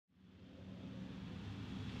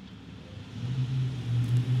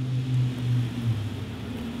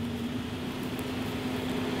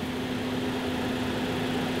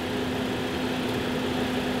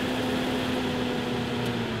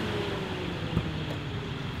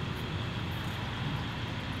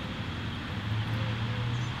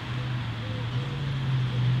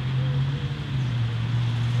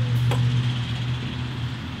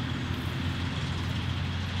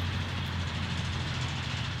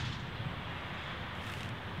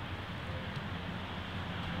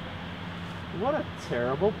What a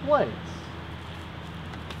terrible place.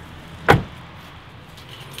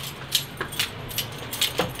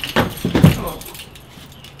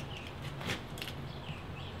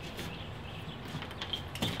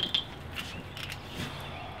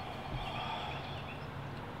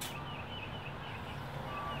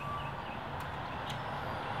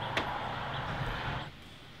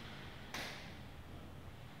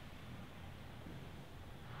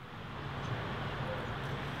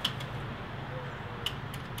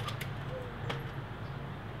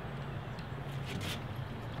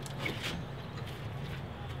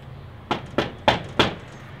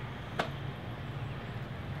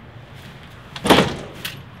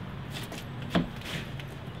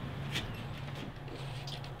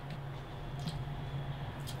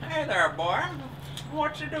 Hey there, boy.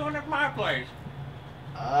 What you doing at my place?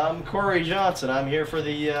 I'm Cory Johnson. I'm here for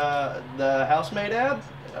the housemaid ad.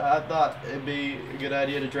 I thought it'd be a good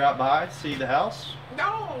idea to drop by, see the house.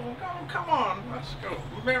 No, come on. Let's go.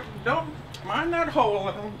 Don't mind that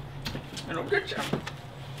hole. It'll get you.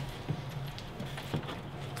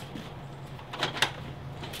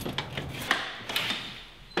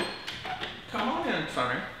 Come on in,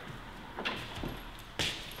 Sonny.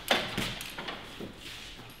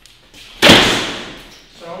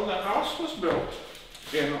 So the house was built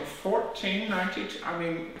in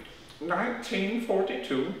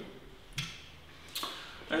 1942.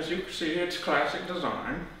 As you can see, it's classic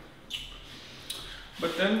design.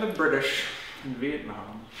 But then the British in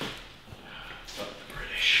Vietnam. The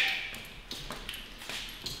British.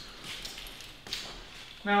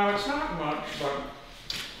 Now it's not much, but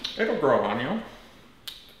it'll grow on you.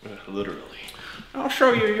 Literally. I'll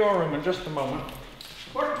show you your room in just a moment.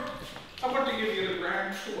 I want to give you the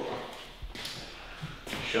grand tour.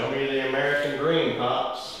 Show me the American dream,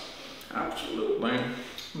 Pops. Absolutely.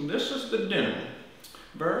 This is the den.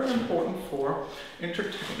 Very important for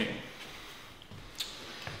entertaining.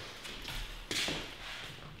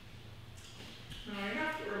 Now you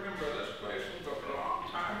have to remember this place was built a long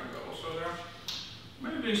time ago, so there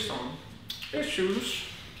may be some issues.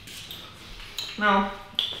 Now,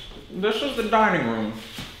 this is the dining room.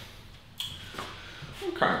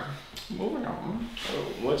 Okay. Moving on. Oh,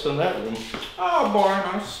 what's in that room? Oh boy,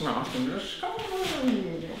 nice nothing. Just come on. What are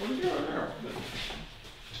you doing there?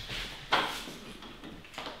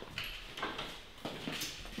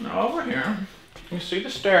 Now over here, you see the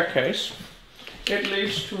staircase. It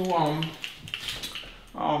leads to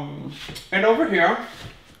and over here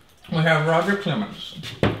we have Roger Clemens.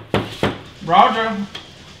 Roger,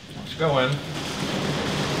 let's go in.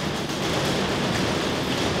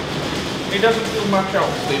 He doesn't do much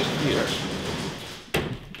else these years.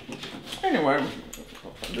 Anyway,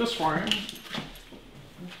 this way.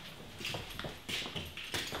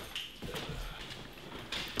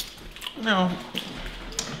 Now,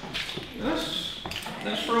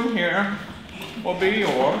 this room here will be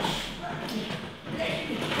yours.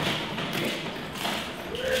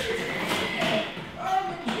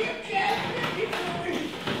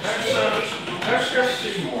 Let's just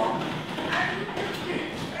see more.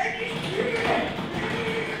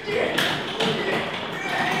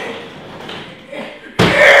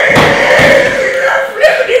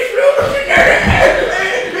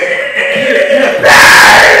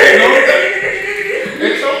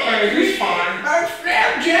 It's okay, he's fine.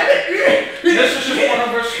 This is just one of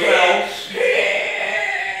her spells.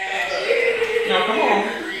 Now come on.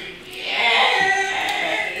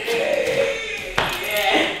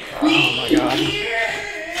 Oh my God.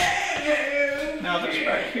 Now this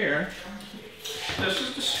back here, this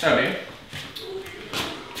is the study.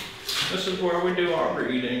 This is where we do our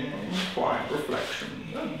reading and quiet reflection.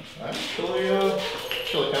 I actually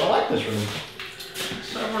kind of like this room.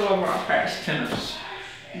 Several of our past tenants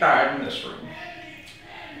died in this room.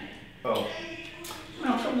 Oh.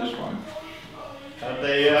 Now come this way. How'd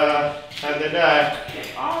they die?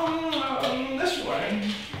 This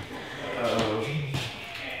way. Uh-oh.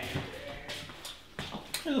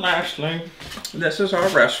 And lastly, this is our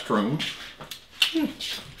restroom.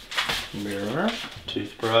 Mirror,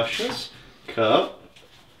 toothbrushes, cup.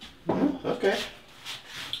 Okay.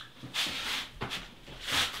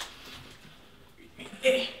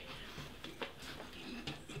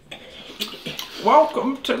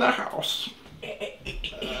 Welcome to the house.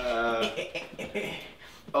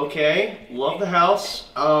 Okay, love the house.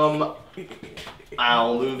 I'll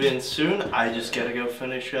move in soon. I just gotta go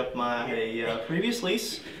finish up my previous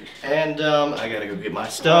lease, and I gotta go get my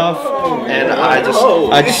stuff. And I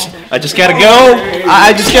just gotta go.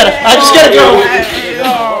 I just gotta go.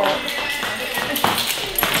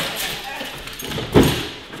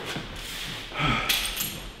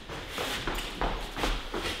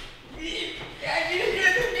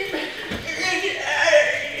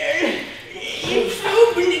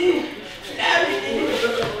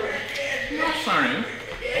 honey.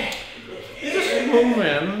 You just move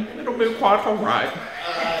in. It'll be quite alright.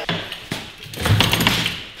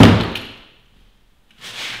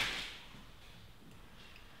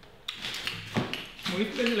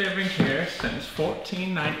 We've been living here since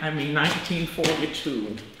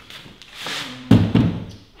 1942.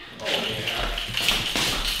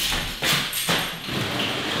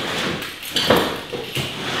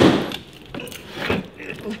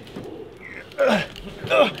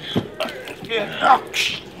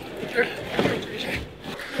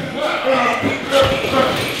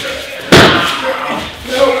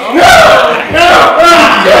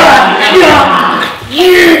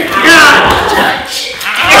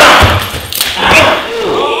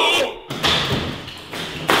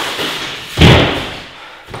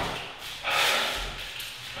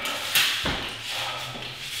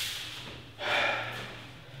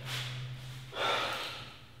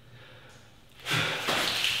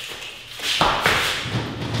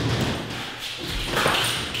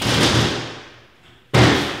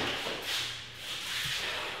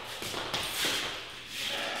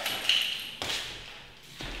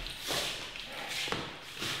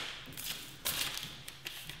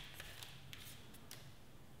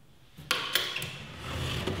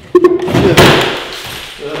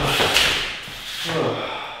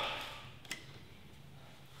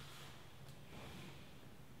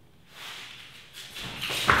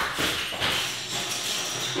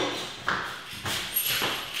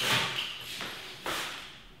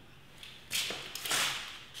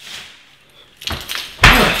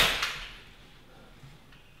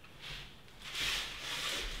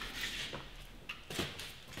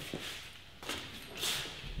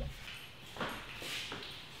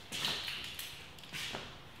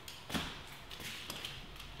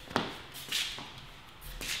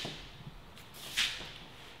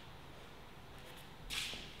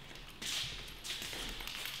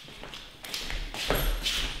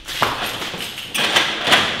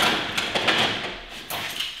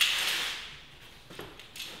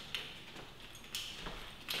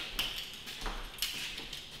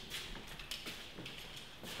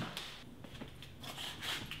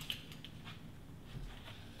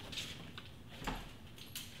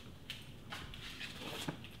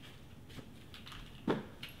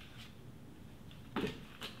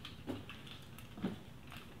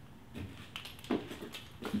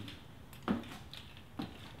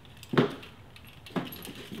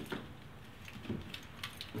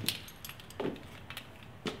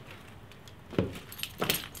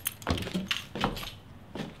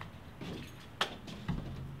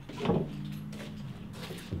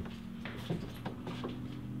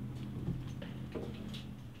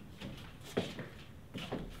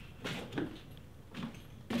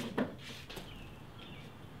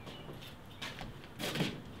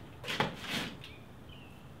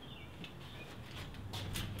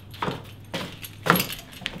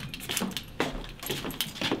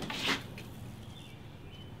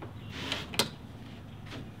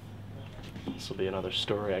 This will be another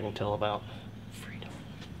story I can tell about.